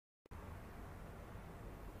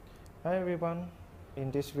Hi everyone, in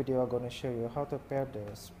this video I'm going to show you how to pair the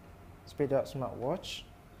SpeedUp SmartWatch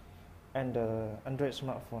and the Android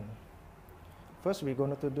smartphone. First we're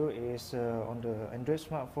going to do is on the Android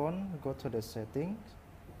smartphone, go to the settings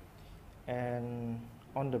and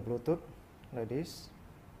on the Bluetooth like this.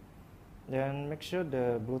 Then make sure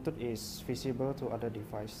the Bluetooth is visible to other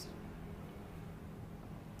device.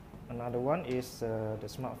 Another one is the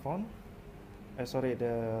smartphone, the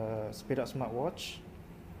SpeedUp SmartWatch.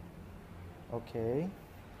 Okay,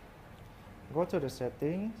 go to the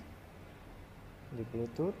settings, the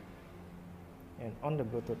Bluetooth, and on the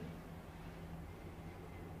Bluetooth.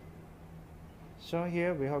 So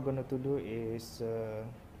here we are going to do is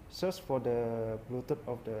search for the Bluetooth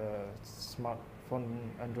of the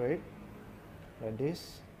smartphone Android like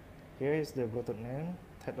this. Here is the Bluetooth name,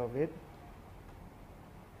 tap of it.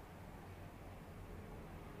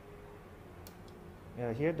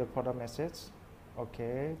 Here the product message.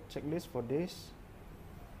 Okay, checklist for this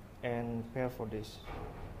and pair for this.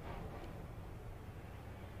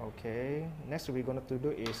 Okay, next we're going to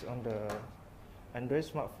do is on the Android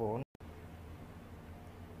smartphone.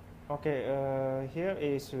 Okay, here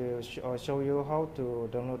is will show you how to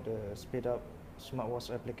download the SpeedUp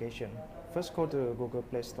SmartWatch application. First go to Google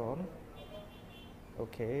Play Store.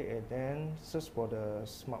 Okay, and then search for the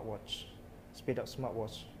smartwatch, SpeedUp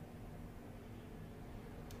SmartWatch.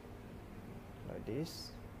 Like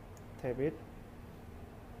this, tap it.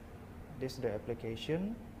 This is the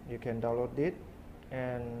application. You can download it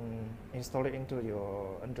and install it into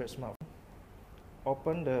your Android smartphone.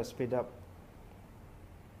 Open the SpeedUp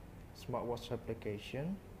SmartWatch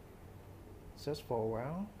application. Search for a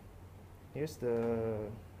while. Here's the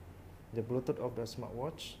Bluetooth of the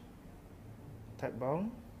smartwatch. Tap down,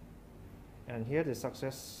 and here the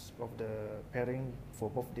success of the pairing for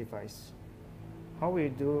both devices. How we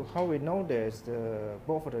know that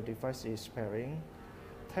both of the device is pairing?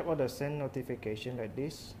 Tap on the send notification like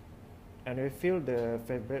this, and we feel the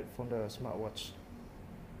favorite from the smartwatch.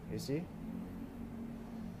 You see,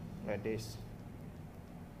 like this.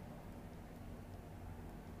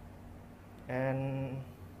 And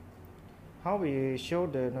how we show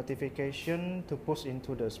the notification to push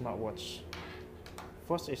into the smartwatch?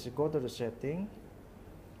 First is go to the setting.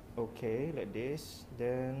 Okay, like this.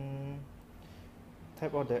 Then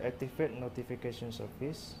tap on the activate notification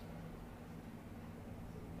service,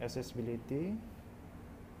 accessibility,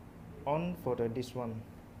 on for this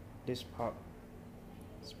part,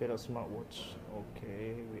 SpeedUp SmartWatch.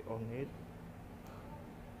 Okay, we on it,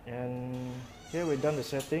 and here we done the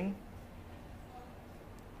setting.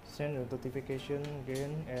 Send the notification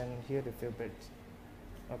again, and here the favorite.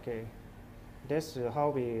 Okay, that's how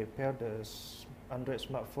we pair the Android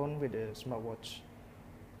smartphone with the smartwatch.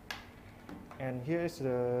 And here is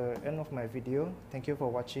the end of my video. Thank you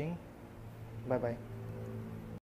for watching. Bye bye.